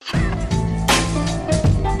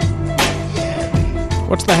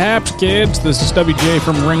What's the haps, kids? This is WJ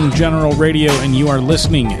from Ring General Radio, and you are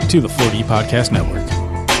listening to the 4D Podcast Network.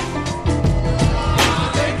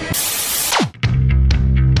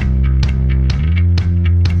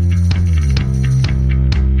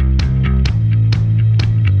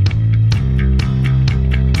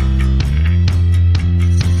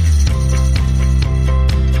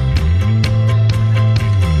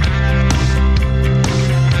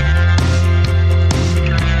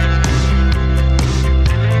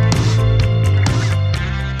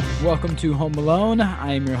 Welcome to Home Alone.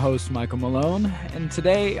 I am your host, Michael Malone, and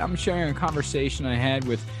today I'm sharing a conversation I had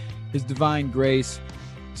with His Divine Grace,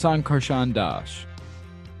 Sankarshan Das.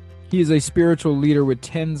 He is a spiritual leader with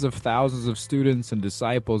tens of thousands of students and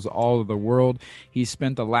disciples all over the world. He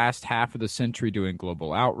spent the last half of the century doing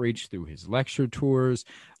global outreach through his lecture tours,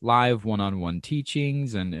 live one-on-one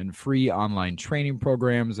teachings, and free online training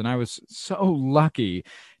programs. And I was so lucky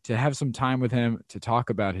to have some time with him to talk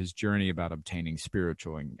about his journey about obtaining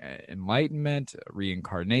spiritual enlightenment,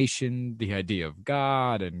 reincarnation, the idea of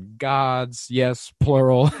God and gods, yes,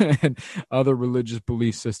 plural, and other religious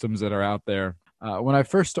belief systems that are out there. When I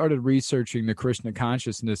first started researching the Krishna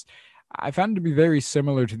consciousness, I found it to be very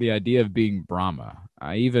similar to the idea of being Brahma.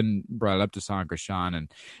 I even brought it up to Sankarshan,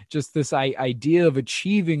 and just this idea of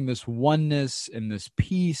achieving this oneness and this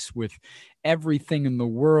peace with everything in the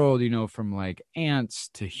world, you know, from like ants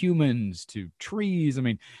to humans to trees. I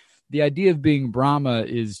mean, the idea of being Brahma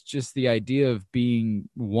is just the idea of being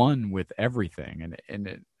one with everything.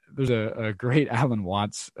 There's a great Alan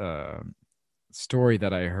Watts story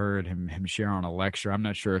that I heard him share on a lecture. I'm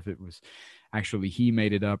not sure if it was actually he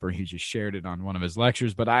made it up or he just shared it on one of his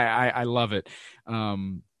lectures, but I love it.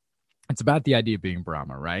 It's about the idea of being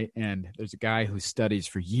Brahma, right? And there's a guy who studies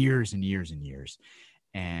for years and years and years.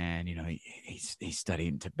 And, you know, he's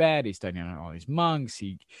studying in Tibet, he's studying on all these monks.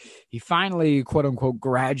 He finally, quote unquote,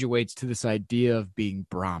 graduates to this idea of being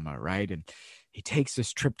Brahma, right? And he takes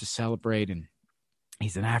this trip to celebrate, and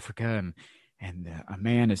he's in Africa, and a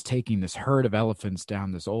man is taking this herd of elephants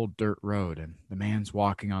down this old dirt road, and the man's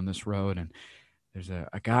walking on this road, and there's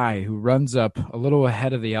a guy who runs up a little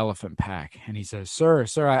ahead of the elephant pack, and he says, Sir,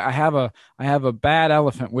 I have a bad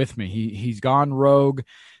elephant with me. He's gone rogue.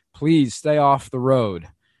 Please stay off the road.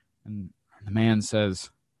 And the man says,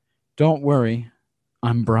 Don't worry,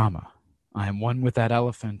 I'm Brahma. I am one with that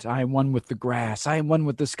elephant. I am one with the grass. I am one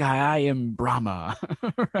with the sky. I am Brahma.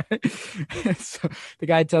 Right? So the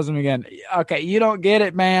guy tells him again, okay, you don't get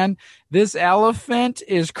it, man. This elephant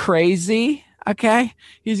is crazy. Okay,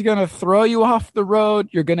 he's going to throw you off the road.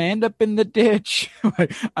 You're going to end up in the ditch.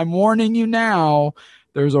 I'm warning you now.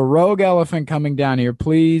 There's a rogue elephant coming down here.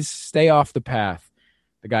 Please stay off the path.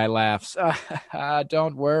 The guy laughs.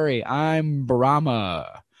 Don't worry. I'm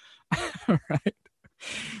Brahma. Right?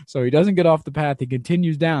 So he doesn't get off the path. He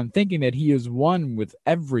continues down, thinking that he is one with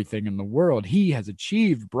everything in the world. He has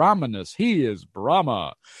achieved Brahmaness. He is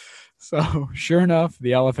Brahma. So sure enough,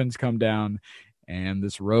 the elephants come down, and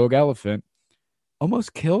this rogue elephant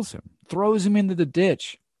almost kills him, throws him into the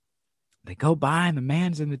ditch. They go by, and the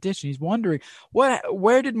man's in the ditch, and he's wondering,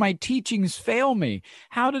 where did my teachings fail me?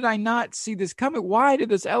 How did I not see this coming? Why did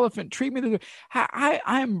this elephant treat me this way? I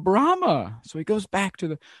am Brahma. So he goes back to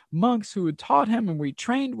the monks who had taught him and we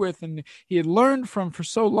trained with, and he had learned from for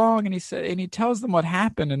so long, and he tells them what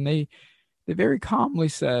happened, and they very calmly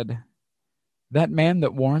said, that man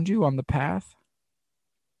that warned you on the path,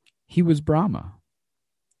 he was Brahma.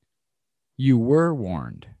 You were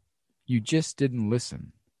warned. You just didn't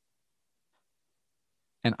listen.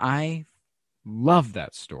 And I love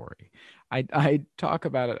that story. I talk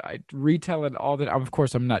about it. I retell it all the time. Of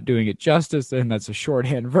course, I'm not doing it justice, and that's a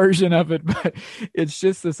shorthand version of it. But it's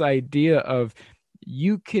just this idea of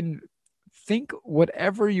you can think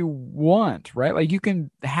whatever you want, right? Like you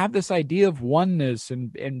can have this idea of oneness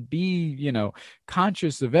and be, you know,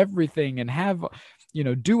 conscious of everything and have, you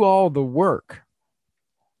know, do all the work.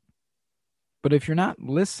 But if you're not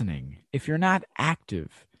listening, if you're not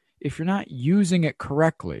active, if you're not using it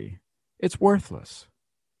correctly, it's worthless.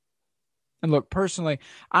 And look, personally,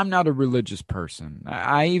 I'm not a religious person.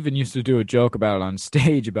 I even used to do a joke about it on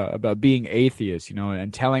stage about being atheist, you know,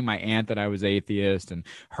 and telling my aunt that I was atheist and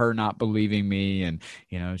her not believing me. And,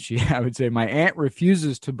 you know, I would say my aunt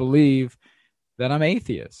refuses to believe that I'm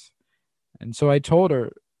atheist. And so I told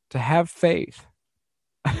her to have faith.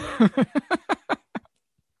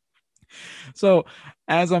 So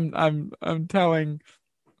as I'm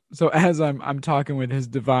talking with His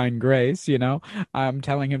Divine Grace, you know, I'm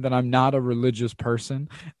telling him that I'm not a religious person,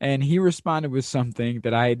 and he responded with something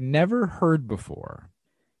that I had never heard before.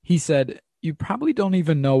 He said, "You probably don't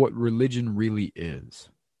even know what religion really is."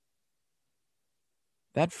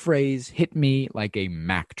 That phrase hit me like a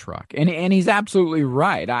Mack truck. And he's absolutely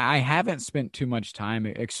right. I haven't spent too much time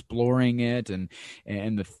exploring it and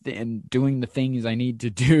doing the things I need to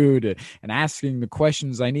do and asking the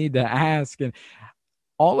questions I need to ask. And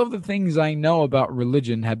all of the things I know about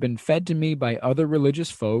religion have been fed to me by other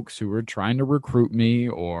religious folks who are trying to recruit me,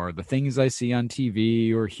 or the things I see on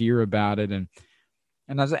TV or hear about it. And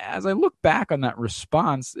as I look back on that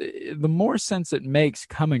response, the more sense it makes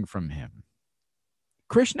coming from him.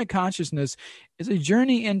 Krishna consciousness is a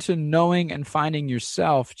journey into knowing and finding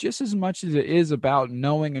yourself just as much as it is about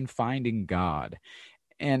knowing and finding God.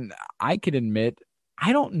 And I can admit,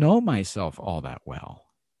 I don't know myself all that well.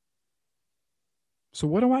 So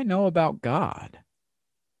what do I know about God?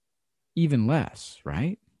 Even less,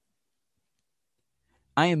 right?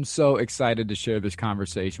 I am so excited to share this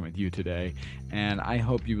conversation with you today, and I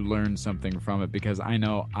hope you learned something from it, because I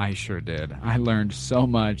know I sure did. I learned so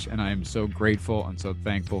much, and I am so grateful and so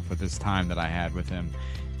thankful for this time that I had with him,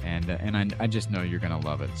 and I just know you're going to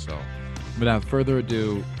love it. So without further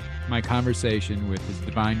ado, my conversation with His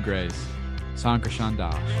Divine Grace, Sankarshan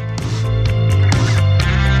Das.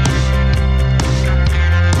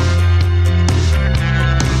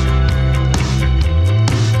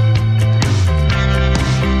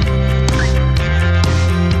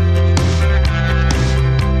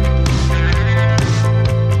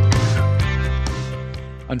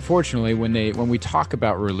 Unfortunately, when we talk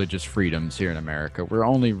about religious freedoms here in America, we're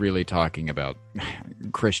only really talking about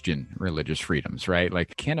Christian religious freedoms, right?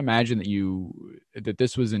 Like, I can't imagine that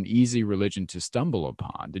this was an easy religion to stumble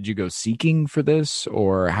upon. Did you go seeking for this,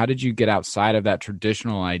 or how did you get outside of that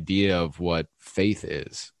traditional idea of what faith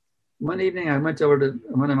is? One evening, I went over to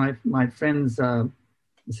one of my friends, to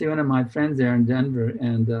see one of my friends there in Denver,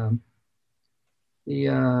 and he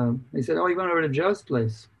said, "Oh, you went over to Joe's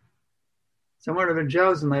place?" So I went over to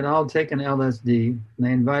Joe's, and they'd all taken LSD, and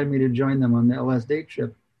they invited me to join them on the LSD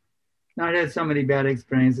trip. Now, I'd had so many bad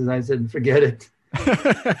experiences, I said, forget it.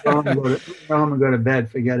 Go home and go to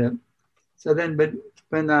bed, forget it. So then, but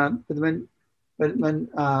when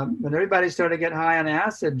everybody started to get high on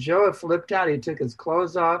acid, Joe flipped out. He took his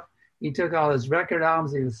clothes off. He took all his record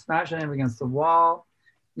albums. He was smashing them against the wall.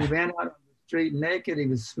 He ran out on the street naked. He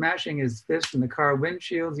was smashing his fist in the car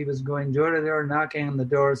windshields. He was going door to door, knocking on the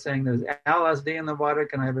door, saying, "There's LSD in the water.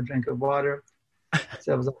 Can I have a drink of water?"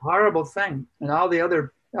 So it was a horrible thing. And all the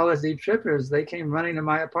other LSD trippers, they came running to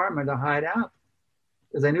my apartment to hide out,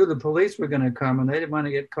 because they knew the police were going to come and they didn't want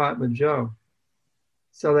to get caught with Joe.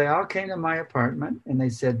 So they all came to my apartment and they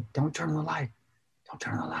said, "Don't turn on the light. Don't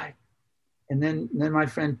turn on the light." And then my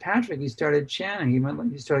friend Patrick, he started chanting.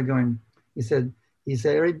 He started going, he said,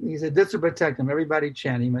 "This will protect him. Everybody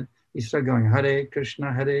chant." He started going, "Hare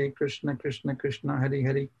Krishna, Krishna Krishna, Hare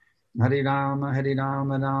Hare, Hare Rama,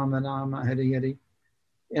 Rama Rama, Hare Hare."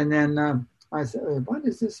 And then I said, "What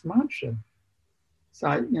is this mantra?" So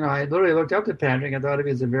I literally looked up to Patrick. I thought he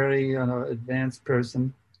was a very advanced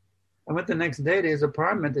person. I went the next day to his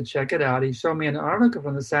apartment to check it out. He showed me an article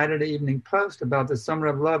from the Saturday Evening Post about the Summer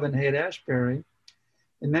of Love in Haight-Ashbury.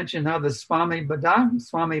 It mentioned how the Swami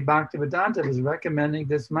Bhaktivedanta was recommending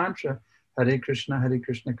this mantra, Hare Krishna,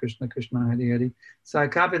 Krishna Krishna, Hare Hare. So I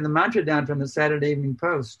copied the mantra down from the Saturday Evening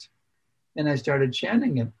Post, and I started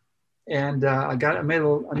chanting it. And I made a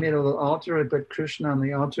little altar. I put Krishna on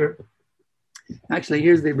the altar. Actually,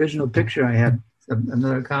 here's the original picture I had,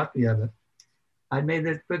 another copy of it. I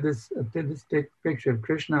put this picture of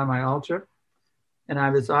Krishna on my altar, and I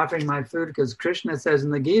was offering my food, because Krishna says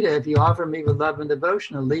in the Gita, "If you offer me with love and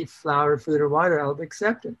devotion, a leaf, flower, food, or water, I'll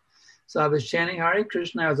accept it." So I was chanting Hare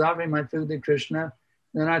Krishna. I was offering my food to Krishna.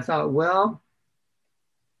 And then I thought, well,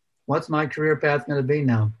 what's my career path going to be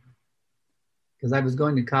now? Because I was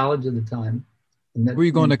going to college at the time. And what were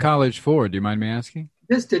you going to college for? Do you mind me asking?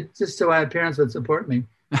 Just so my parents would support me.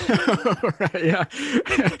 Right, yeah.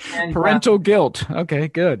 And, parental guilt. Okay,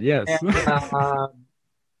 good. Yes. And,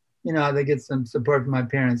 they get some support from my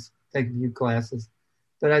parents, take a few classes.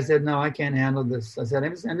 But I said, no, I can't handle this. I said,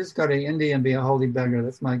 I'm just go to India and be a holy beggar.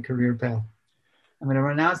 That's my career path. I'm going to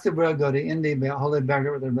renounce the world, go to India, be a holy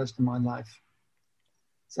beggar for the rest of my life.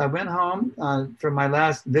 So I went home for my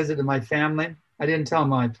last visit to my family. I didn't tell them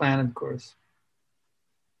my plan, of course.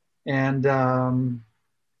 And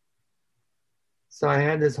so I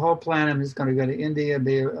had this whole plan. I'm just going to go to India,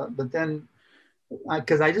 but then,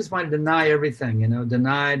 because I just wanted to deny everything,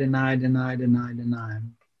 deny.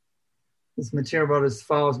 This material world is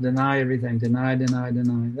false, deny everything, deny.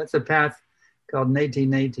 That's a path called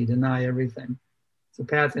neti, deny everything. It's a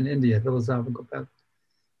path in India, philosophical path.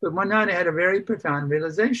 But one night I had a very profound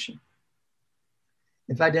realization.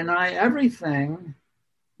 If I deny everything,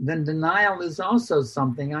 then denial is also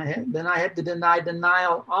something. I had to deny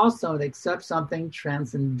denial also and accept something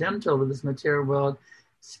transcendental to this material world,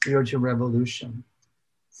 spiritual revolution.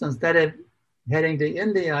 So instead of heading to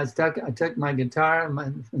India, I took my guitar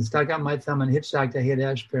and stuck out my thumb and hitchhiked to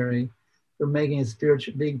Haight-Ashbury for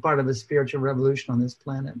being part of a spiritual revolution on this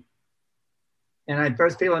planet. And the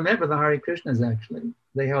first people I met were the Hare Krishnas, actually.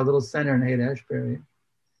 They had a little center in Haight-Ashbury.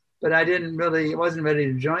 But I wasn't ready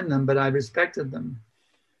to join them, but I respected them.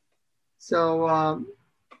 So,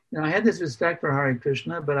 I had this respect for Hare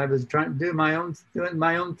Krishna, but I was trying to doing my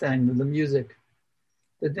own thing with the music.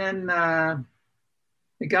 But then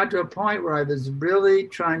it got to a point where I was really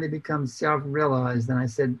trying to become self-realized. And I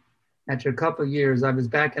said, after a couple of years, I was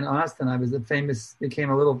back in Austin. I was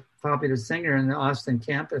became a little popular singer in the Austin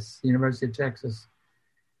campus, University of Texas.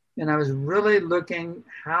 And I was really looking,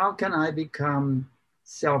 how can I become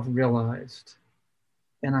self-realized?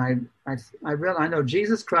 And I know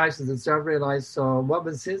Jesus Christ is a self-realized soul. What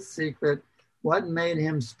was his secret? What made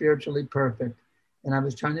him spiritually perfect? And I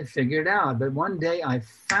was trying to figure it out. But one day I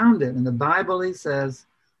found it. In the Bible, he says,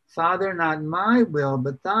 Father, not my will,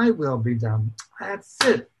 but thy will be done. That's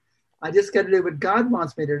it. I just got to do what God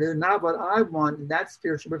wants me to do, not what I want. And that's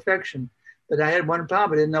spiritual perfection. But I had one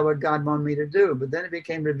problem. I didn't know what God wanted me to do. But then it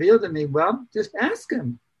became revealed to me, well, just ask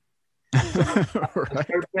him. So I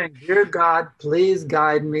started saying, dear God, please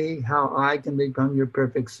guide me how I can become your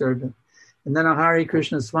perfect servant. And then a Hare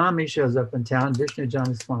Krishna Swami shows up in town, Vishnu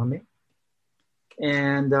Jana Swami.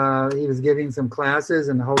 And he was giving some classes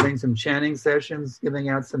and holding some chanting sessions, giving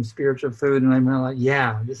out some spiritual food. And I'm like,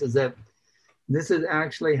 yeah, this is it. This is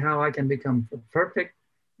actually how I can become perfect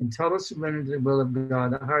in total surrender to the will of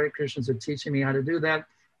God. The Hare Krishnas are teaching me how to do that.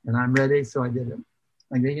 And I'm ready, so I did it.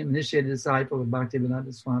 I became initiated disciple of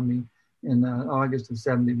Bhaktivedanta Swami in August of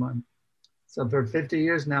 71. So for 50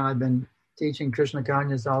 years now, I've been teaching Krishna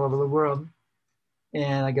consciousness all over the world.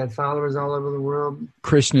 And I got followers all over the world.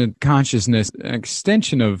 Krishna consciousness, an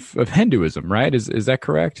extension of Hinduism, right? Is that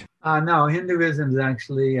correct? No, Hinduism is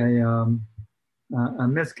actually a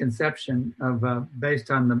misconception of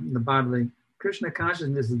based on the bodily. Krishna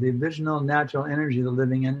consciousness is the original natural energy of the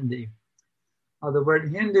living entity. The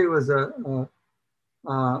word Hindu is a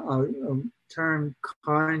term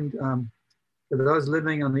coined for those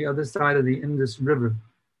living on the other side of the Indus River.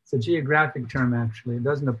 It's a geographic term, actually. It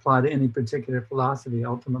doesn't apply to any particular philosophy,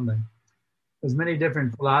 ultimately. There's many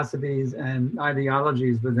different philosophies and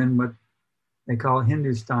ideologies within what they call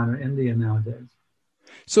Hindustan or India nowadays.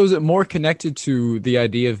 So is it more connected to the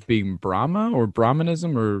idea of being Brahma or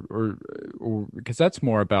Brahmanism, or because that's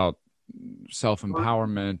more about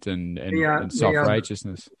self-empowerment and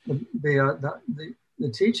self-righteousness? The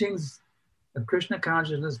teachings of Krishna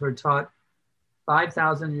consciousness were taught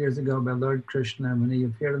 5,000 years ago by Lord Krishna when he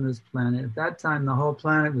appeared on this planet. At that time, the whole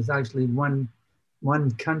planet was actually one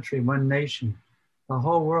country, one nation. The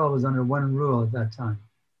whole world was under one rule at that time.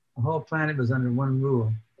 The whole planet was under one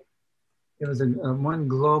rule. It was one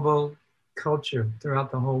global culture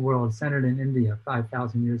throughout the whole world, centered in India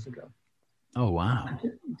 5,000 years ago. Oh, wow.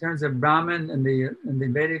 In terms of Brahmin, in the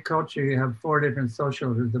Vedic culture, you have 4 different social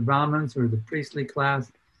orders. The Brahmins, who are the priestly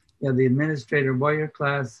class. You have the administrator warrior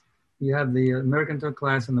class. You have the mercantile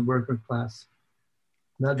class and the worker class.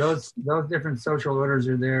 Those different social orders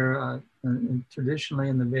are there traditionally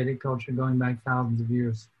in the Vedic culture going back thousands of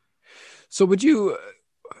years. So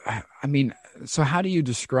so how do you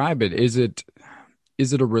describe it? Is it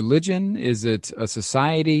a religion? Is it a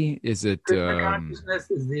society? Is it... consciousness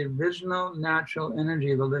is the original natural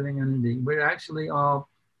energy of the living entity. We're actually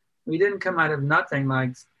we didn't come out of nothing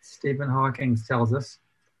like Stephen Hawking tells us.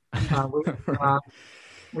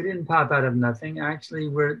 We didn't pop out of nothing. Actually,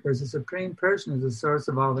 there's a supreme person who's the source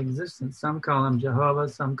of all existence. Some call him Jehovah,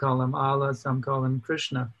 some call him Allah, some call him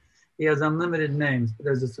Krishna. He has unlimited names, but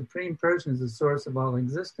there's a supreme person who's the source of all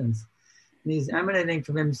existence. And he's emanating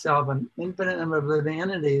from himself an infinite number of living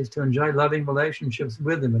entities to enjoy loving relationships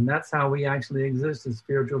with him. And that's how we actually exist as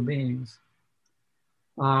spiritual beings.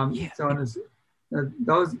 So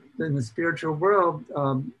those in the spiritual world,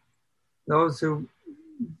 those who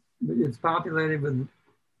it's populated with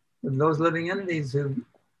those living entities who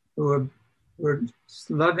are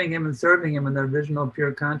loving him and serving him in their original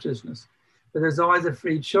pure consciousness. But there's always a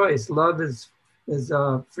free choice. Love is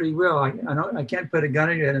free will. I can't put a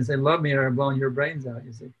gun in your head and say, love me or I'm blowing your brains out,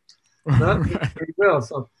 you see. Love is free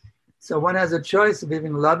will. So one has a choice of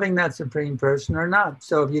even loving that supreme person or not.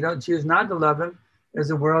 So if you don't choose not to love him,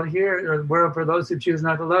 there's a world here, or a world for those who choose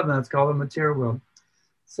not to love him. That's called the material world.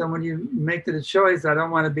 So when you make the choice, I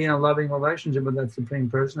don't want to be in a loving relationship with that supreme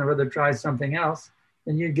person, I'd rather try something else,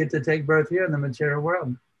 then you'd get to take birth here in the material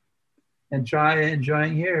world. and try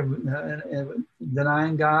enjoying here,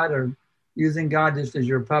 denying God or using God just as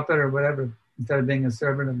your puppet or whatever, instead of being a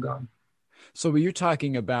servant of God. So what you're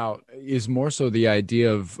talking about is more so the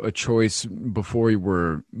idea of a choice before you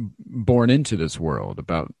were born into this world.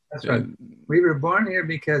 About That's right. We were born here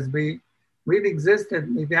because we've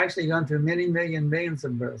existed. We've actually gone through many millions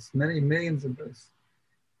of births, many millions of births.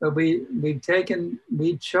 But we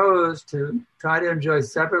chose to try to enjoy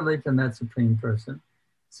separately from that Supreme Person.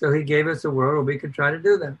 So he gave us a world where we could try to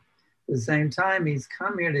do that. At the same time, he's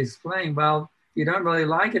come here to explain, well, if you don't really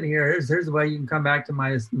like it here, here's the way you can come back to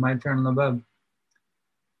my eternal abode.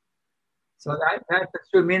 So that's the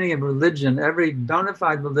true meaning of religion. Every bona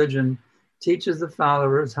fide religion teaches the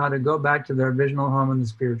followers how to go back to their original home in the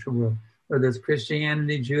spiritual world. Whether it's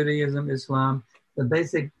Christianity, Judaism, Islam, the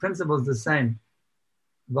basic principle is the same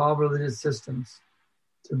of all religious systems.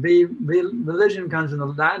 Religion comes from the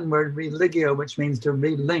Latin word religio, which means to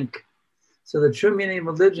relink. So the true meaning of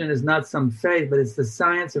religion is not some faith, but it's the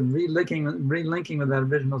science of relinking with that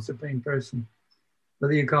original Supreme Person.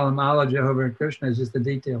 Whether you call him Allah, Jehovah, or Krishna is just a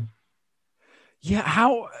detail. Yeah,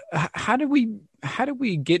 how do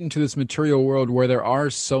we get into this material world where there are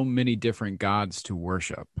so many different gods to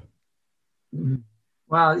worship?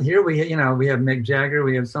 Well, here we have Mick Jagger,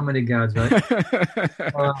 we have so many gods, right?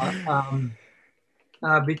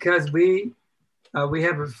 Because we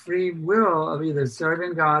have a free will of either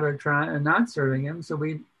serving God or not serving Him. So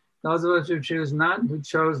those of us who chose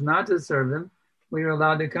not to serve Him, we were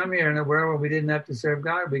allowed to come here in a world where we didn't have to serve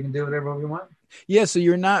God. We can do whatever we want. Yeah, so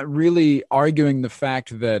you're not really arguing the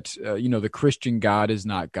fact that the Christian God is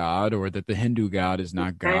not God, or that the Hindu God is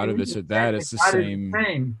not God, or this or that. It's the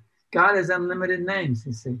same. God has unlimited names.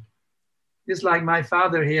 You see, just like my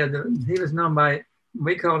father, he was known by.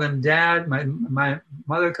 We called him Dad. My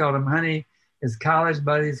mother called him Honey. His college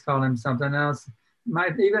buddies called him something else.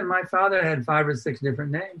 Even my father had 5 or 6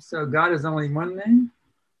 different names. So God is only one name.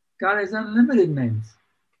 God has unlimited names.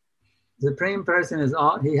 The Supreme Person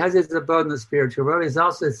he has his abode in the spiritual world. He's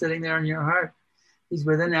also sitting there in your heart. He's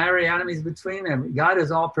within Arianum, he's between them. God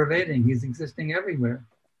is all pervading. He's existing everywhere.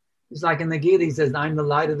 It's like in the Gita, he says, I'm the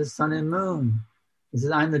light of the sun and moon. He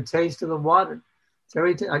says, I'm the taste of the water. So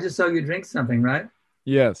I just saw you drink something, right?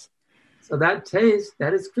 Yes. So that taste,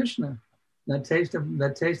 that is Krishna. That taste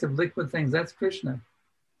of liquid things, that's Krishna.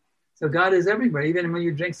 So God is everywhere. Even when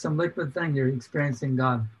you drink some liquid thing, you're experiencing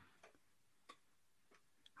God.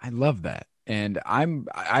 I love that. And I'm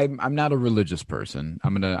not a religious person.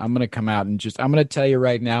 I'm gonna come out and I'm gonna tell you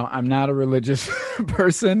right now, I'm not a religious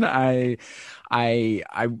person. I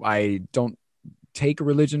don't take a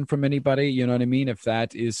religion from anybody. You know what I mean? If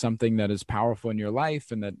that is something that is powerful in your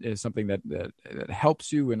life and that is something that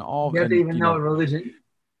helps you in all. You don't even know what religion.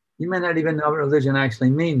 You may not even know what religion actually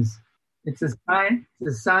means. It's a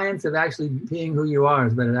science of actually being who you are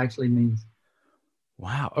is what it actually means.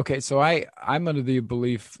 Wow. Okay. So I'm under the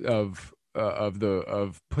belief of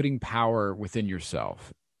putting power within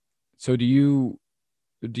yourself. So does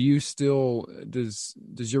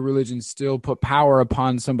your religion still put power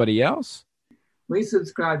upon somebody else? We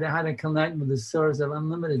subscribe to how to connect with the source of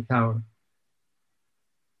unlimited power.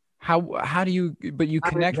 How do you, but you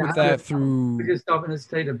connect with that through. We just open a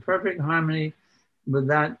state of perfect harmony with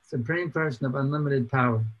that Supreme Person of unlimited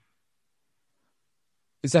power.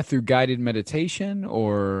 Is that through guided meditation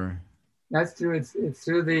or? That's through it's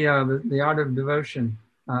through the art of devotion,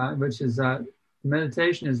 which is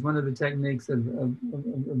meditation is one of the techniques of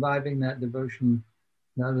reviving that devotion,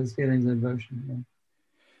 those feelings of devotion. Yeah.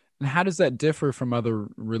 And how does that differ from other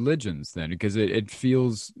religions then? Because it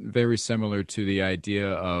feels very similar to the idea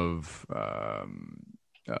of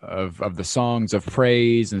the songs of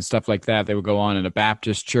praise and stuff like that. They would go on in a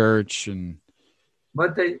Baptist church and.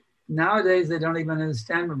 But nowadays they don't even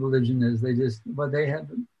understand what religion is.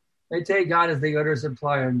 They take God as the order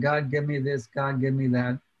supplier. God, give me this. God, give me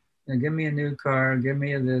that. Give me a new car. Give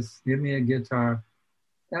me this. Give me a guitar.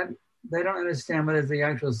 That they don't understand what is the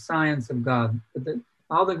actual science of God. But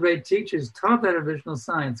all the great teachers taught that original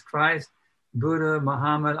science. Christ, Buddha,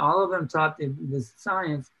 Muhammad, all of them taught this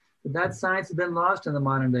science. But that science has been lost in the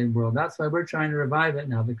modern day world. That's why we're trying to revive it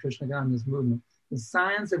now, the Krishna consciousness movement. The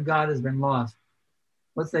science of God has been lost.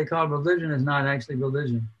 What they call religion is not actually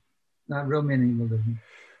religion, not real meaning of religion.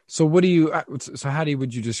 So how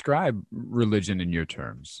would you describe religion in your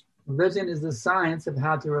terms? Religion is the science of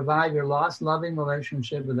how to revive your lost loving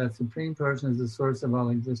relationship with that Supreme Person as the source of all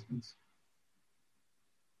existence.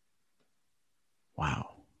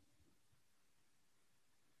 Wow.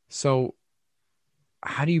 So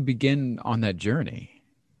how do you begin on that journey?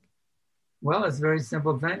 Well, it's a very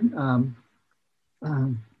simple thing.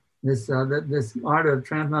 This art of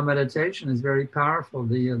transcendental meditation is very powerful.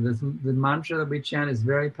 The mantra that we chant is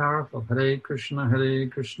very powerful. Hare Krishna,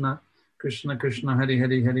 Krishna Krishna, Hare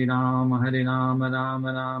Hare, Hare Rama,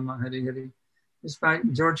 Rama Rama, Hare Hare. Just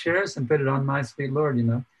like George Harrison put it on My Sweet Lord, you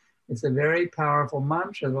know. It's a very powerful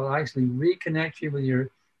mantra that will actually reconnect you with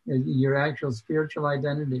your actual spiritual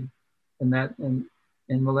identity, and that in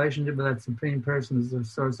relationship with that supreme person is the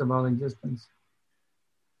source of all existence.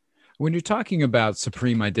 When you're talking about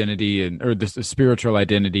supreme identity or the spiritual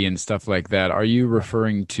identity and stuff like that, are you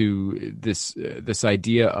referring to this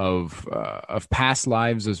idea of past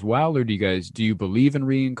lives as well, or do you believe in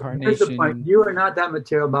reincarnation? Here's the point: you are not that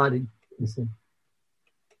material body. You see,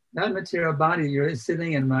 that material body you're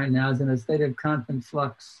sitting in right now is in a state of constant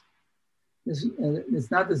flux. It's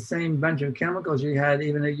not the same bunch of chemicals you had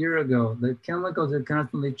even a year ago. The chemicals are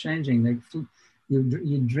constantly changing.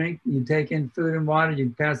 You drink, you take in food and water,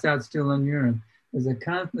 you pass out stool and urine.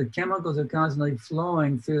 The chemicals are constantly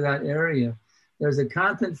flowing through that area. There's a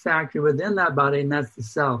constant factor within that body, and that's the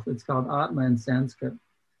self. It's called Atma in Sanskrit.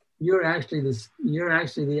 You're actually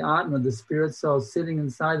the Atma, the spirit soul, sitting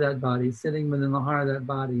inside that body, sitting within the heart of that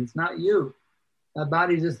body. It's not you. That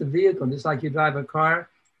body is just a vehicle. Just like you drive a car,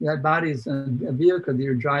 that body is a vehicle that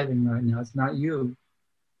you're driving right now. It's not you.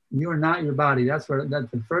 You are not your body. That's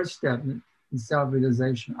the first step in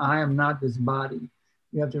self-realization. I am not this body.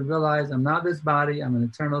 You have to realize I'm not this body. I'm an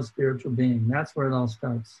eternal spiritual being. That's where it all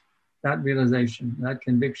starts. That realization, that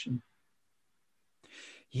conviction.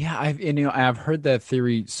 Yeah, I've heard that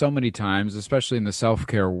theory so many times, especially in the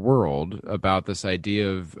self-care world, about this idea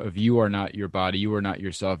of you are not your body, you are not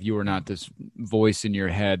yourself, you are not this voice in your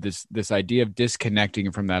head, this idea of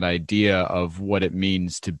disconnecting from that idea of what it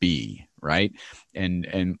means to be, right?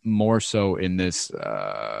 And more so in this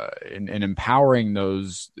in empowering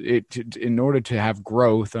those in order to have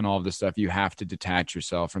growth and all of this stuff, you have to detach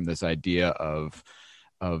yourself from this idea of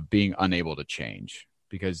being unable to change.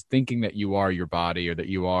 Because thinking that you are your body or that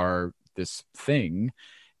you are this thing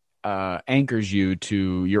anchors you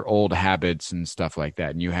to your old habits and stuff like that.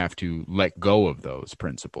 And you have to let go of those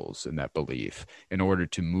principles and that belief in order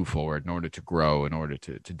to move forward, in order to grow, in order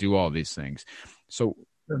to do all these things. So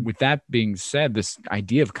with that being said, this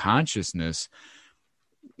idea of consciousness,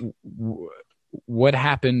 what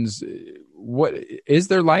happens? What is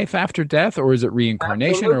there life after death, or is it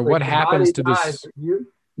reincarnation? Absolutely. Or what happens to this?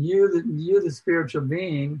 You, the spiritual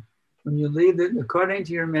being, when you leave it, according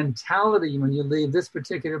to your mentality, when you leave this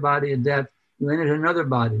particular body of death, you enter another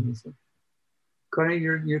body, you see. According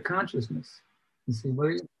to your consciousness. You see,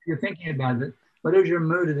 what you're thinking about it. What is your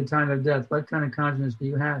mood at the time of death? What kind of consciousness do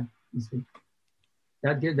you have? You see.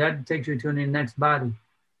 That takes you to the next body.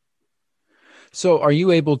 So are you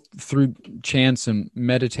able, through chants and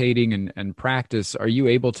meditating and practice, are you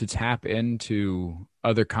able to tap into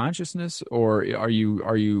other consciousness, or are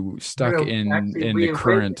you stuck in the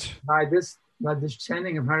current? By this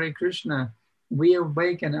chanting of Hare Krishna, we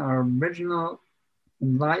awaken our original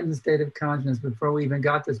enlightened state of consciousness before we even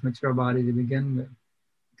got this material body to begin with.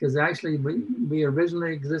 Because actually we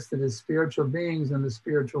originally existed as spiritual beings in the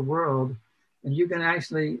spiritual world, and you can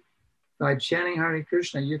actually, by chanting Hare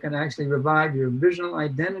Krishna, you can actually revive your original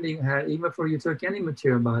identity even before you took any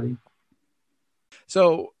material body.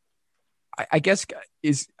 So I guess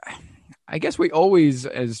we always,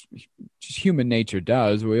 as human nature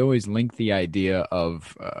does, we always link the idea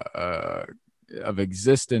of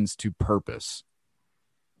existence to purpose.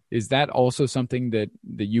 Is that also something that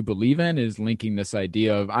you believe in, is linking this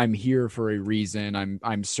idea of I'm here for a reason,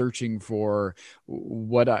 I'm searching for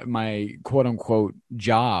my quote unquote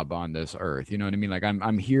job on this earth, you know what I mean? Like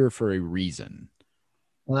I'm here for a reason.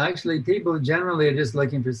 Well, actually, people generally are just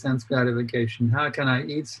looking for sense gratification. How can I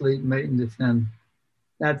eat, sleep, mate, and defend?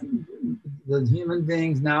 That the human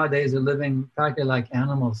beings nowadays are living practically like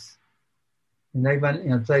animals, and they want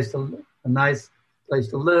a nice place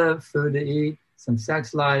to live, food to eat, some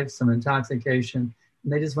sex life, some intoxication,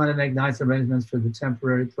 and they just want to make nice arrangements for the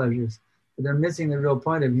temporary pleasures. But they're missing the real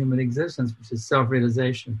point of human existence, which is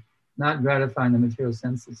self-realization, not gratifying the material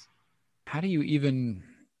senses. How do you even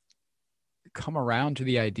come around to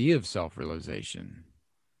the idea of self-realization?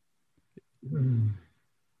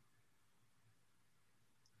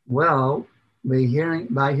 Well, by hearing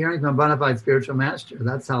from a bona fide spiritual master.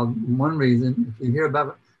 That's how one reason. If you hear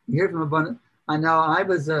from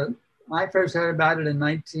I first heard about it in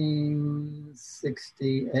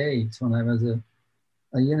 1968 when I was a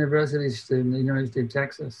university student at the University of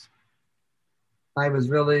Texas. I was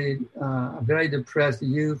really a very depressed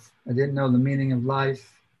youth. I didn't know the meaning of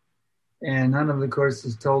life. And none of the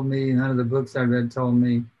courses told me, none of the books I read told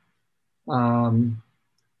me.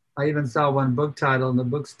 I I even saw one book title in the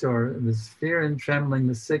bookstore. It was Fear and Trembling,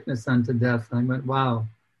 the Sickness unto Death. And I went, wow,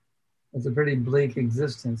 that's a pretty bleak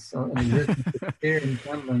existence. So an existence of fear and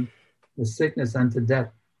trembling, the sickness unto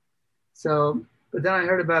death. So, but then I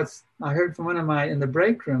heard from in the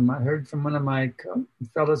break room, I heard from one of my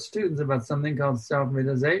fellow students about something called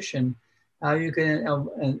self-realization, how you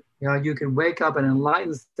can, you can wake up an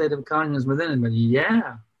enlightened state of consciousness within it. But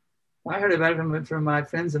yeah, I heard about it from my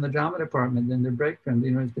friends in the drama department in the break room at the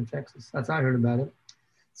University of Texas. That's how I heard about it.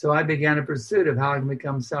 So I began a pursuit of how I can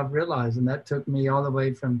become self-realized. And that took me all the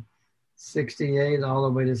way from 68 all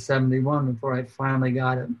the way to 71 before I finally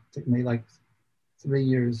got it. It took me like 3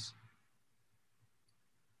 years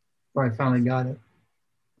before I finally got it.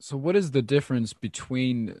 So what is the difference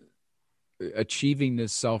between achieving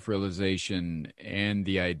this self-realization and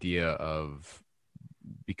the idea of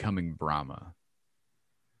becoming Brahma?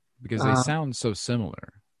 Because they sound so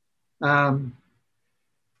similar.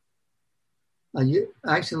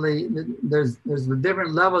 Actually, there's the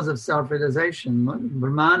different levels of self-realization.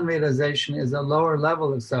 Brahman realization is a lower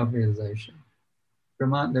level of self-realization.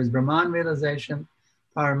 There's Brahman realization,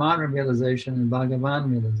 Paramatma realization, and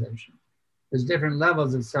Bhagavan realization. There's different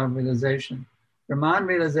levels of self-realization. Brahman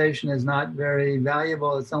realization is not very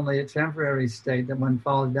valuable. It's only a temporary state that one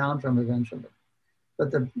falls down from eventually. But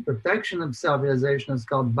the perfection of self-realization is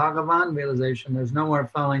called Bhagavan realization. There's no more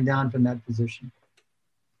falling down from that position.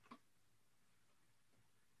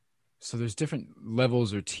 So there's different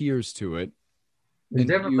levels or tiers to it. There's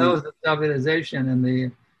different levels of self-realization, and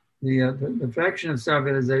the perfection of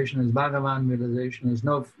self-realization is Bhagavan realization. There's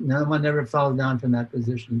no one ever falls down from that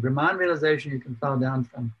position. Brahman realization you can fall down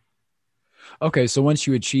from. Okay, so once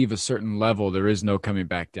you achieve a certain level, there is no coming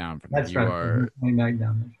back down from That's that. You are coming back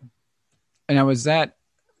down. And now, is that?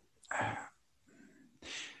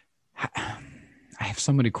 I have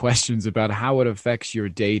so many questions about how it affects your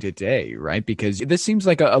day to day, right? Because this seems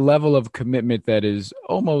like a level of commitment that is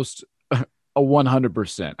almost a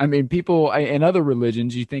 100%. I mean, people in other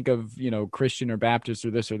religions, you think of, Christian or Baptist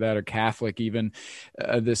or this or that or Catholic, even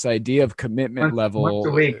this idea of commitment level. Once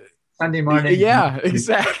a week, Sunday morning. Yeah,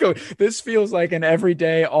 exactly. This feels like an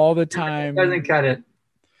everyday, all the time. It doesn't cut it.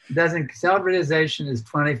 Self-realization is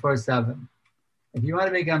 24/7. If you want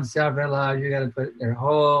to become self-realized, you got to put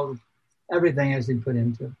everything has to be put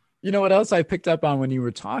into it. You know what else I picked up on when you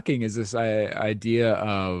were talking is this idea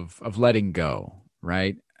of letting go,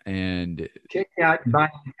 right? And kick out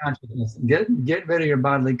bodily consciousness. Get rid of your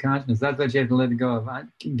bodily consciousness. That's what you have to let go of.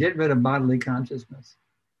 Get rid of bodily consciousness.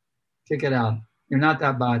 Kick it out. You're not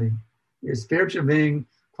that body. You're a spiritual being,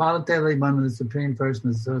 qualitatively one with the Supreme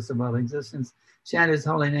Person, the source of all existence. Chant His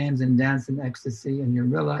holy names and dance in ecstasy, and you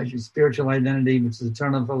realize your spiritual identity, which is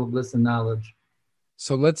eternal, full of bliss and knowledge.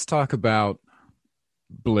 So let's talk about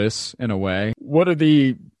bliss in a way. What are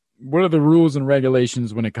the rules and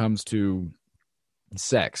regulations when it comes to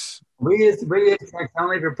sex? We use sex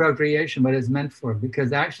only for procreation, but it's meant for,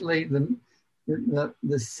 because actually the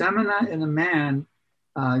semina in a man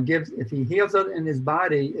gives, if he heals it in his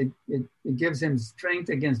body, it gives him strength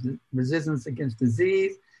against resistance against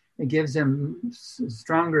disease. It gives him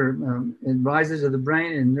stronger, it rises to the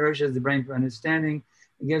brain and nourishes the brain for understanding.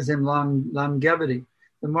 It gives him longevity.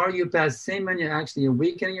 The more you pass semen, you're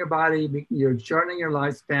weakening your body, you're shortening your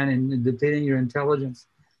lifespan and depleting your intelligence.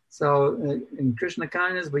 So in Krishna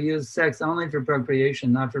consciousness, we use sex only for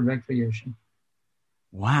procreation, not for recreation.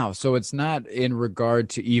 Wow. So it's not in regard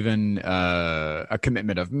to even a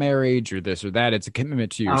commitment of marriage or this or that. It's a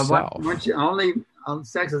commitment to yourself.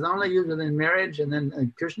 Sex is only used within marriage, and then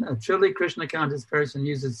a truly Krishna conscious person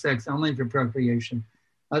uses sex only for procreation.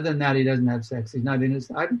 Other than that, he doesn't have sex. He's not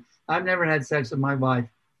interested. I've never had sex with my wife.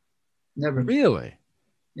 Never. Really?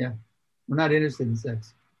 Yeah. We're not interested in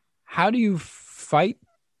sex. How do you fight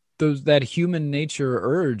that human nature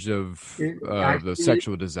urge of the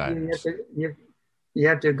sexual desires? You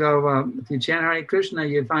have to go, if you chant Hare Krishna,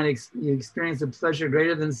 you experience a pleasure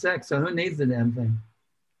greater than sex. So who needs the damn thing?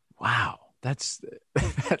 Wow. That's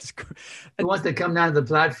Who wants to come down to the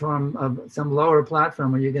platform of some lower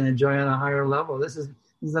platform where you can enjoy on a higher level? This is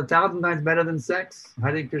 1,000 times better than sex.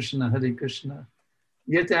 Hare Krishna, Hare Krishna.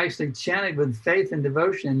 You have to actually chant it with faith and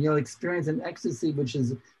devotion. You'll experience an ecstasy which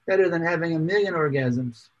is better than having 1,000,000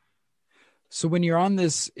 orgasms. So when you're in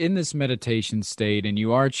this meditation state and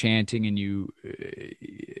you are chanting and you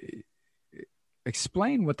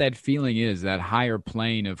explain what that feeling is, that higher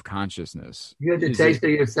plane of consciousness. You have to taste it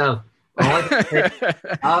yourself. All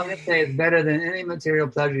I can say is better than any material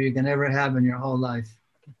pleasure you can ever have in your whole life.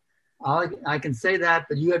 I can say that,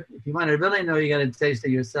 but if you want to really know, you got to taste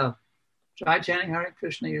it yourself. Try chanting Hare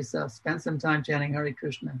Krishna yourself. Spend some time chanting Hare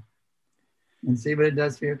Krishna. and see what it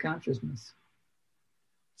does for your consciousness.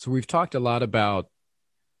 So we've talked a lot about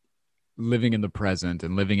living in the present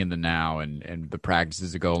and living in the now and the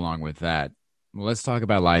practices that go along with that. Well, let's talk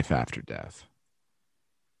about life after death.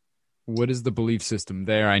 What is the belief system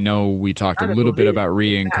there? I know we talked a little bit about If you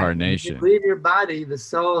reincarnation. leave your body, the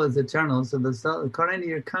soul is eternal. So the soul, according to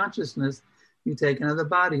your consciousness, you take another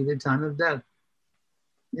body at the time of death.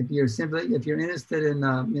 If you're interested in,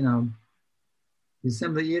 you're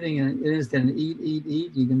simply eating and interested in eat,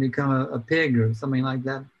 you can become a pig or something like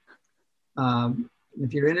that.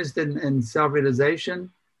 If you're interested in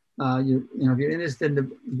self-realization, if you're interested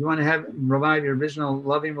you want to revive your original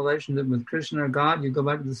loving relationship with Krishna or God, you go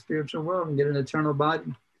back to the spiritual world and get an eternal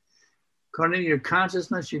body. According to your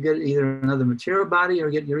consciousness, you get either another material body or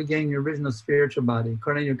you regain your original spiritual body,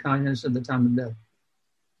 according to your consciousness at the time of death.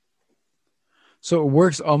 So it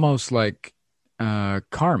works almost like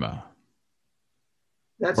karma.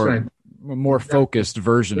 That's right. A more focused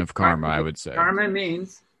version of karma, I would say. Karma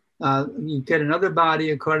means you get another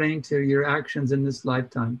body according to your actions in this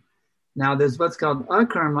lifetime. Now, there's what's called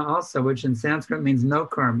akarma also, which in Sanskrit means no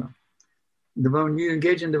karma. When you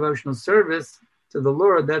engage in devotional service to the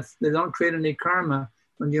Lord, they don't create any karma.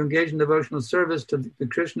 When you engage in devotional service to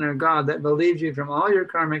Krishna or God, that relieves you from all your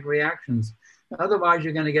karmic reactions. Otherwise,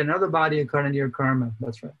 you're going to get another body according to your karma.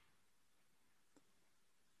 That's right.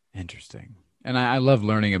 Interesting. And I love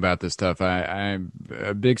learning about this stuff. I'm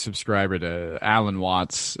a big subscriber to Alan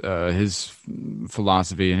Watts, his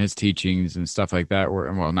philosophy and his teachings and stuff like that.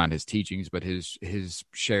 Well, not his teachings, but his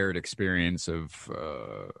shared experience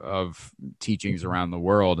of teachings around the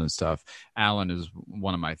world and stuff. Alan is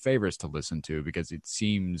one of my favorites to listen to because it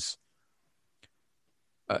seems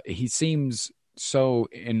he seems so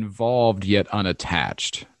involved yet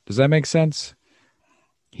unattached. Does that make sense?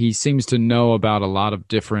 He seems to know about a lot of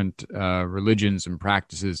different religions and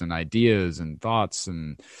practices and ideas and thoughts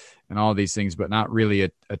and all these things, but not really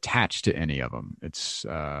attached to any of them. It's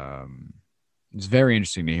very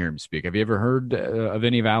interesting to hear him speak. Have you ever heard of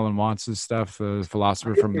any of Alan Watts' stuff,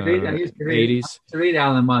 philosopher from the 80s? I used to read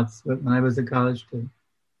Alan Watts when I was in college too.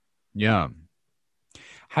 Yeah.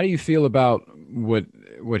 How do you feel about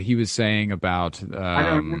what he was saying about? I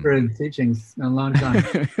don't remember his teachings in a long time.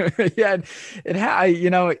 Yeah,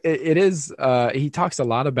 it is. He talks a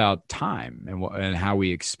lot about time and how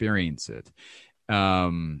we experience it.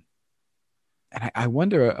 And I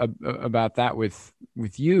wonder about that with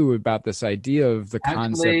you, about this idea of the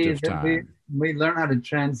concept of time. We learn how to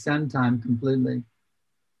transcend time completely.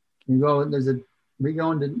 We go into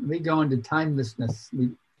timelessness.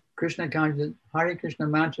 Hare Krishna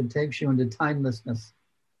mantra takes you into timelessness,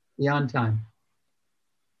 beyond time.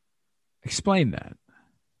 Explain that.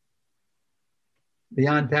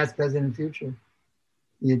 Beyond past, present, and future.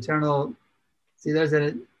 The eternal. See, there's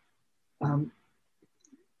this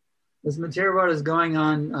material world is going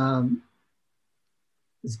on.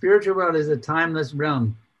 The spiritual world is a timeless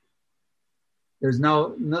realm. In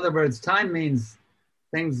other words, time means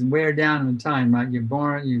things wear down in time, right? You're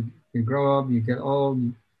born, you grow up, you get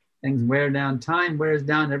old, things wear down. Time wears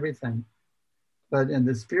down everything. But in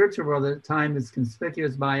the spiritual world, the time is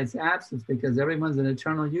conspicuous by its absence because everyone's an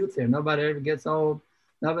eternal youth there. Nobody ever gets old.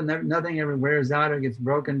 Nothing ever wears out or gets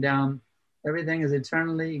broken down. Everything is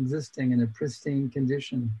eternally existing in a pristine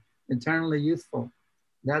condition, eternally youthful.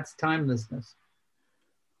 That's timelessness.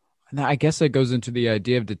 Now, I guess that goes into the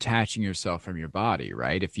idea of detaching yourself from your body,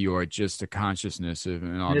 right? If you are just a consciousness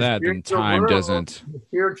and all that, then time doesn't. In the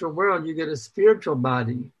spiritual world, you get a spiritual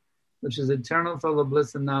body, which is eternal, full of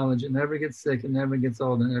bliss and knowledge. It never gets sick, it never gets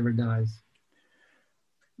old, and never dies.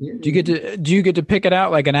 Do you get to pick it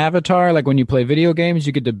out like an avatar, like when you play video games,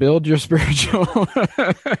 you get to build your spiritual,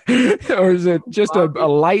 or is it just a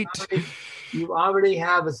light? You already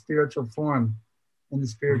have a spiritual form in the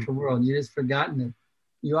spiritual world. You just forgotten it.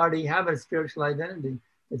 You already have a spiritual identity.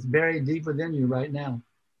 It's buried deep within you right now.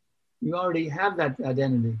 You already have that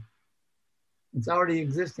identity. It's already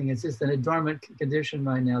existing. It's just in a dormant condition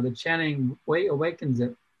right now. The chanting awakens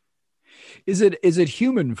it. Is it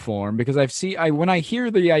human form? Because when I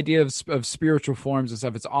hear the idea of spiritual forms and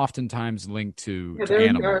stuff, it's oftentimes linked to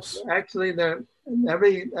animals. Actually,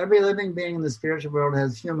 every living being in the spiritual world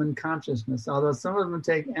has human consciousness, although some of them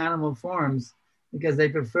take animal forms because they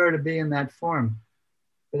prefer to be in that form.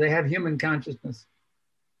 But they have human consciousness.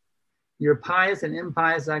 Your pious and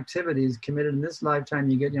impious activities committed in this lifetime,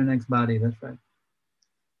 you get in your next body. That's right.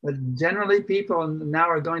 But generally, people now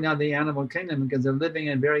are going down the animal kingdom because they're living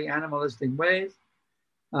in very animalistic ways.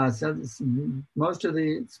 So most of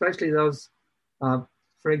especially those,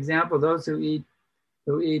 for example, those who eat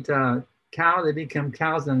cow, they become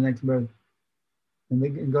cows in the next birth. and we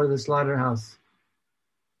can go to the slaughterhouse.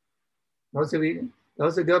 Those who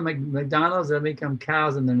go to McDonald's, they'll become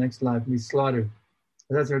cows in their next life, be slaughtered.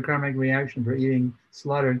 That's their karmic reaction for eating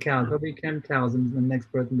slaughtered cows. They'll become cows in the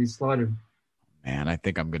next birth and be slaughtered. Man, I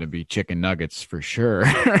think I'm going to be chicken nuggets for sure.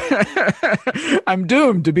 I'm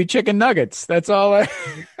doomed to be chicken nuggets. That's all.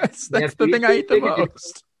 That's the thing I eat the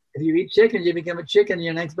most. If you eat chicken, you become a chicken in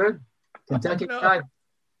your next birth. Kentucky Fried.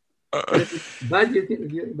 But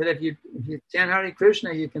if you chant Hare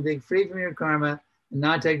Krishna, you can be free from your karma and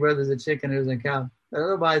not take birth as a chicken or as a cow. But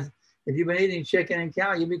otherwise, if you've been eating chicken and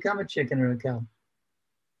cow, you become a chicken or a cow.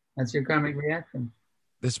 That's your karmic reaction.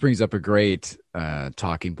 This brings up a great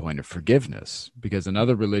talking point of forgiveness, because in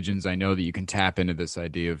other religions, I know that you can tap into this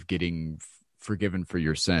idea of getting forgiven for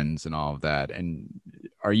your sins and all of that. And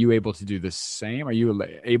are you able to do the same? Are you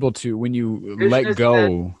able to, when you let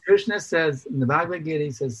go? Krishna says in the Bhagavad Gita,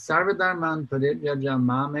 he says, Sarvadharman parityaja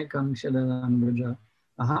mamekam shalaram vraja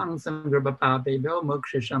aham samgrabha papebhyo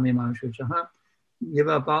mokshishami mashuchaha.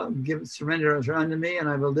 Surrender unto me, and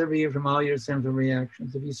I will deliver you from all your sinful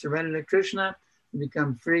reactions. If you surrender to Krishna, you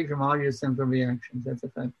become free from all your sinful reactions. That's a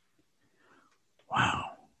fact.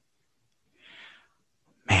 Wow,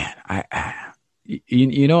 man,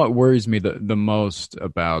 you know what worries me the most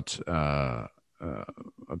about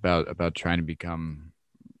trying to become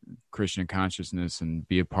Krishna consciousness and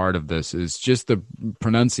be a part of this is just the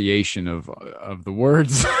pronunciation of the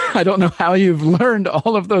words. I don't know how you've learned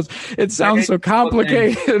all of those. It sounds so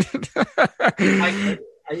complicated.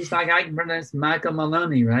 I can pronounce Michael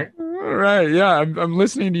Maloney, right? Right. Yeah. I'm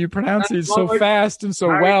listening to you pronounce it so fast and so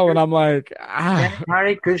well, and I'm like,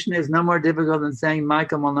 Hare Krishna is no more difficult than saying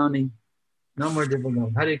Michael Maloney. No more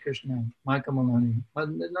difficult. Hare Krishna, Michael Maloney.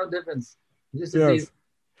 There's no difference. Just as easy.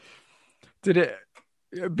 Did it?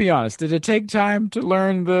 Be honest. Did it take time to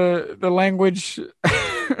learn the language?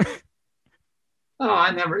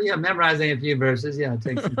 Memorizing a few verses. Yeah, it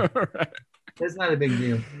takes. Right. It's not a big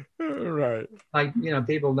deal. Right. Like,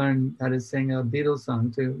 people learn how to sing a Beatles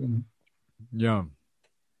song too. Yeah.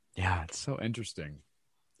 Yeah, it's so interesting.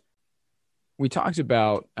 We talked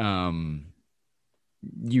about you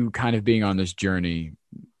kind of being on this journey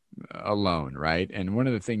alone, right? And one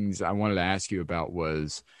of the things I wanted to ask you about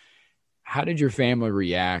was, how did your family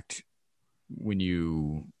react when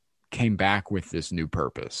you came back with this new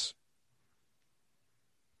purpose?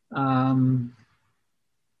 Well,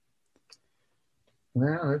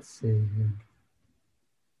 let's see.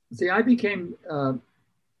 See, I became,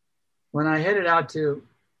 when I headed out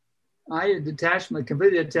I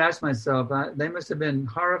completely detached myself. They must have been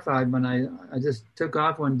horrified when I just took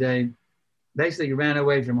off one day, basically ran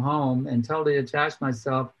away from home and totally detached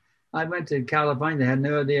myself. I went to California, had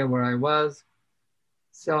no idea where I was.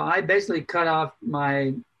 So I basically cut off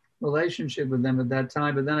my relationship with them at that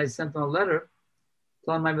time, but then I sent them a letter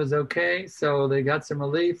telling them I was okay. So they got some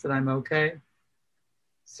relief that I'm okay.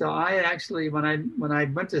 So I actually, when I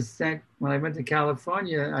went to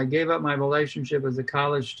California, I gave up my relationship as a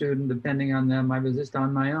college student, depending on them. I was just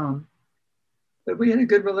on my own. But we had a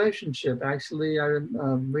good relationship. Actually,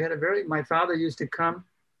 my father used to come.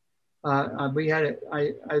 At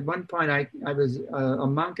one point, I was a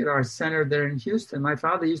monk at our center there in Houston. My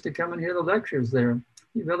father used to come and hear the lectures there.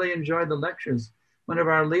 He really enjoyed the lectures. One of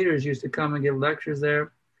our leaders used to come and give lectures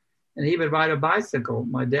there, and he would ride a bicycle.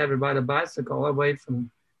 My dad would ride a bicycle all the way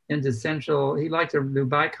into Central. He liked to do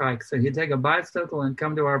bike hikes, so he'd take a bicycle and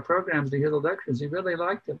come to our programs to hear the lectures. He really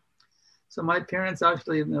liked it. So my parents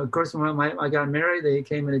actually, of course, when I got married, they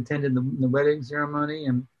came and attended the wedding ceremony,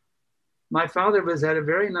 and my father had a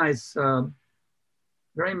very nice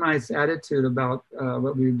attitude about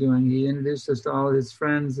what we were doing. He introduced us to all of his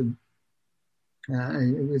friends, and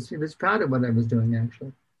he was proud of what I was doing.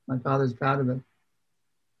 Actually, my father's proud of it.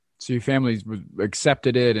 So your family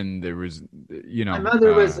accepted it, and there was, My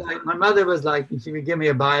mother was like, she would give me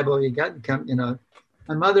a Bible. You got to come,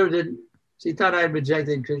 My mother didn't. She thought I had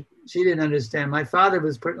rejected. She didn't understand. My mother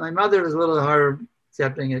was a little harder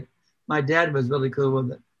accepting it. My dad was really cool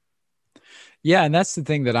with it. Yeah, and that's the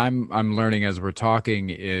thing that I'm learning as we're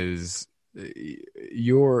talking is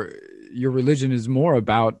your religion is more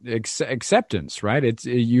about acceptance, right? It's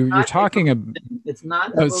you're talking about. It's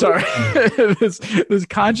not. Oh, sorry, this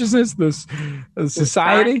consciousness, this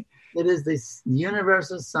society. It is this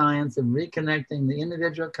universal science of reconnecting the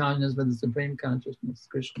individual consciousness with the supreme consciousness,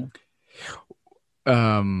 Krishna.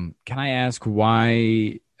 Can I ask why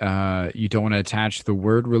you don't want to attach the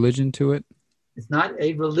word religion to it? It's not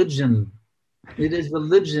a religion. It is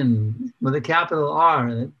religion with a capital R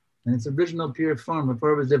in it, and its original pure form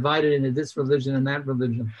before it was divided into this religion and that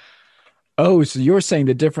religion. Oh, so you're saying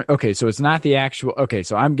the different. Okay, so it's not the actual. Okay,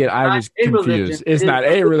 so I Not was a confused. religion. It's It is not a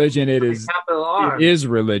a religion. religion with a capital It R. is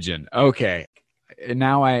religion. Okay, and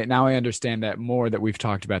now I understand that more, that we've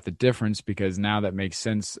talked about the difference, because now that makes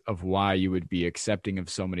sense of why you would be accepting of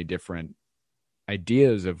so many different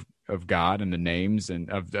ideas of God and the names, and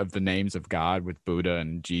of the names of God with Buddha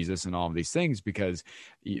and Jesus and all of these things, because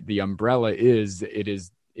the umbrella is it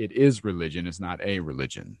is religion. It's not a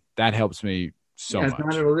religion. That helps me so Yeah, it's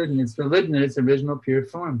not a much. religion. It's religion in its original pure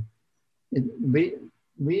form. It,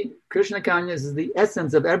 we Krishna consciousness is the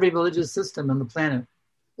essence of every religious system on the planet.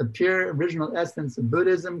 The pure original essence of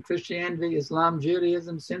Buddhism, Christianity, Islam,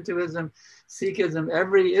 Judaism, Shintoism, Sikhism,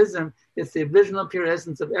 every ism. It's the original pure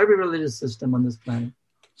essence of every religious system on this planet.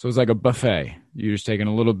 So it's like a buffet. You're just taking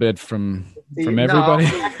a little bit from No, everybody.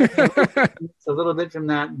 it's a little bit from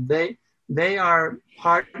that. They are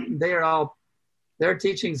part. They are all. They're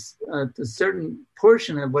teaching a certain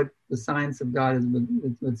portion of what the science of God is.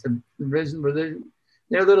 It's a religion.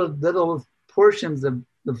 They're little portions of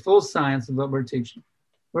the full science of what we're teaching.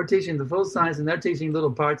 We're teaching the full science, and they're teaching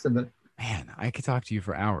little parts of it. Man, I could talk to you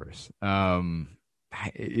for hours.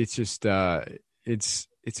 It's just it's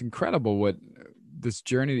incredible what this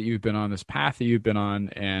journey that you've been on, this path that you've been on,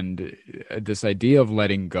 and this idea of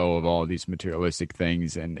letting go of all of these materialistic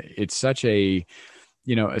things. And it's such a,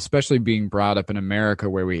 especially being brought up in America,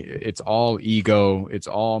 where it's all ego, it's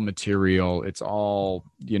all material, it's all,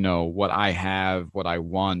 what I have, what I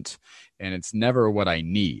want, and it's never what I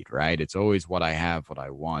need, right? It's always what I have, what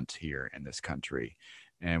I want here in this country.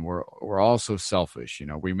 And we're all so selfish.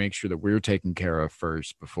 We make sure that we're taken care of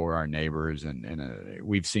first before our neighbors, and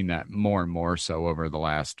we've seen that more and more so over the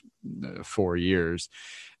last 4 years.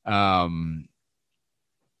 Can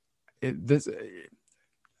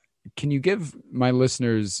you give my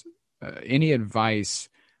listeners any advice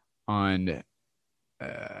on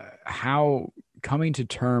how coming to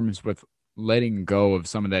terms with letting go of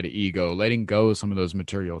some of that ego, letting go of some of those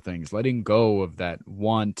material things, letting go of that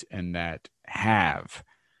want and that have?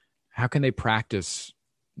 How can they practice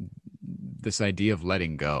this idea of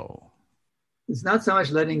letting go? It's not so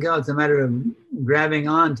much letting go. It's a matter of grabbing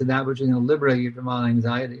on to that which is going to liberate you from all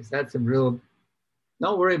anxieties. That's a real,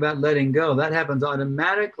 don't worry about letting go. That happens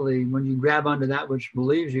automatically when you grab onto that which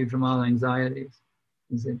relieves you from all anxieties.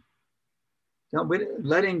 You see?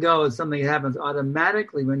 Letting go is something that happens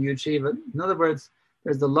automatically when you achieve it. In other words,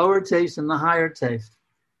 there's the lower taste and the higher taste.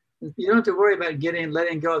 You don't have to worry about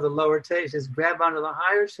letting go of the lower taste. Just grab onto the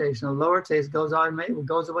higher taste, and the lower taste goes away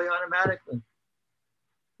automatically.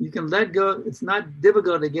 You can let go. It's not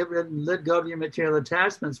difficult to let go of your material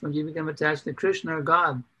attachments when you become attached to Krishna or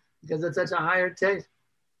God, because it's such a higher taste.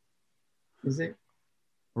 You see?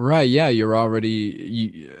 Right. Yeah. You're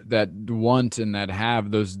already, that want and that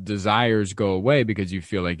have, those desires go away because you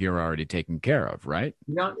feel like you're already taken care of, right?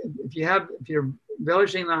 If you're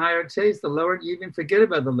relishing the higher taste, the lower, you can forget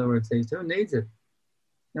about the lower taste. Who needs it?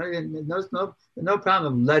 There's no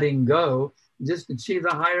problem of letting go. Just achieve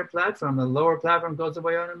the higher platform. The lower platform goes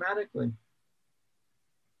away automatically.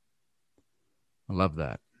 I love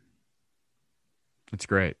that. That's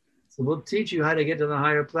great. So we'll teach you how to get to the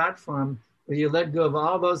higher platform, where you let go of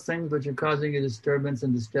all those things which are causing you disturbance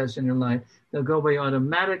and distress in your life. They'll go away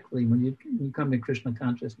automatically when you come to Krishna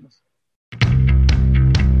consciousness.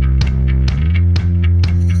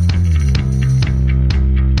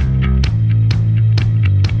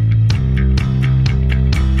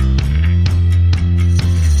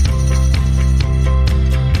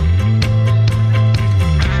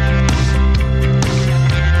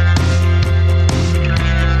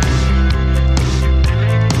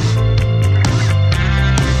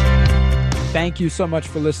 Thank you so much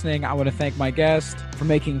for listening. I want to thank my guest for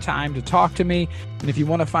making time to talk to me. And if you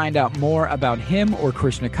want to find out more about him or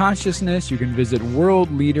Krishna consciousness, you can visit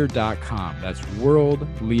worldleader.com. That's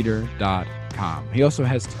worldleader.com. He also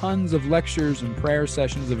has tons of lectures and prayer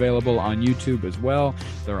sessions available on YouTube as well.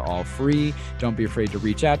 They're all free. Don't be afraid to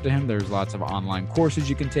reach out to him. There's lots of online courses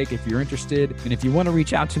you can take if you're interested. And if you want to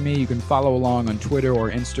reach out to me, you can follow along on Twitter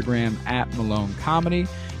or Instagram at Malone Comedy.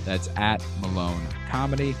 That's at Malone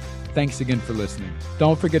Comedy. Thanks again for listening.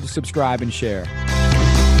 Don't forget to subscribe and share.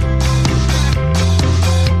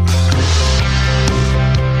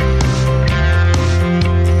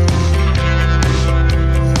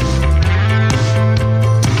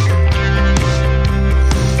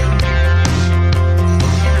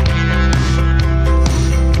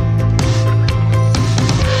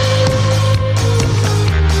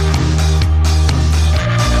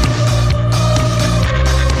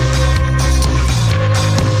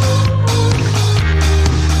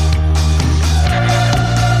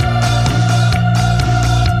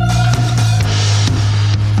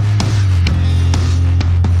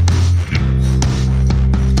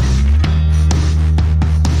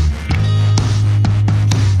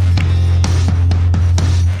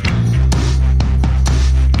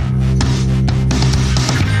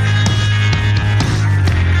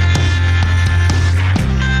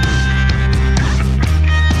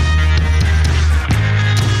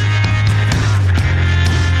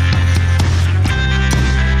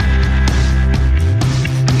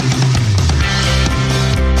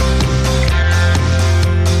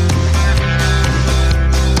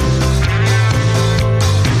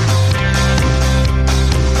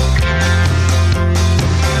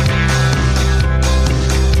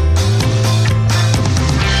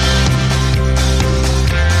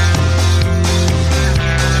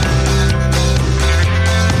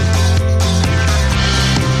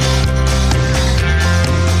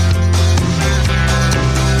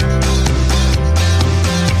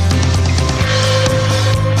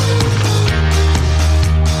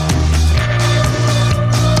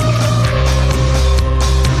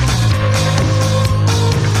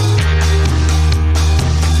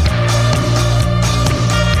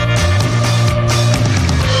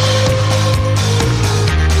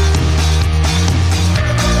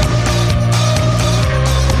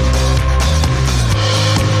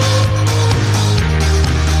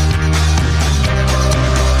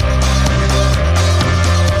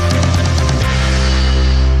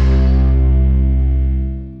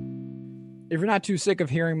 you're not too sick of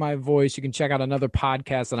hearing my voice, you can check out another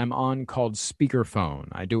podcast that I'm on called Speakerphone.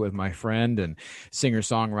 I do it with my friend and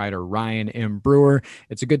singer-songwriter Ryan M. Brewer.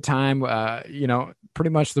 It's a good time. Pretty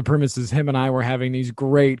much the premise is him and I were having these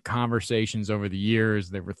great conversations over the years.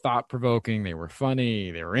 They were thought-provoking, they were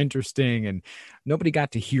funny, they were interesting, and nobody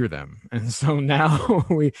got to hear them. And so now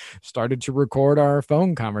we started to record our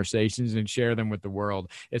phone conversations and share them with the world.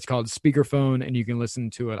 It's called Speakerphone, and you can listen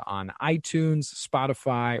to it on iTunes,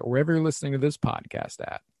 Spotify, or wherever you're listening to this podcast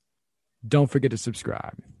at. Don't forget to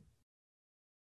subscribe.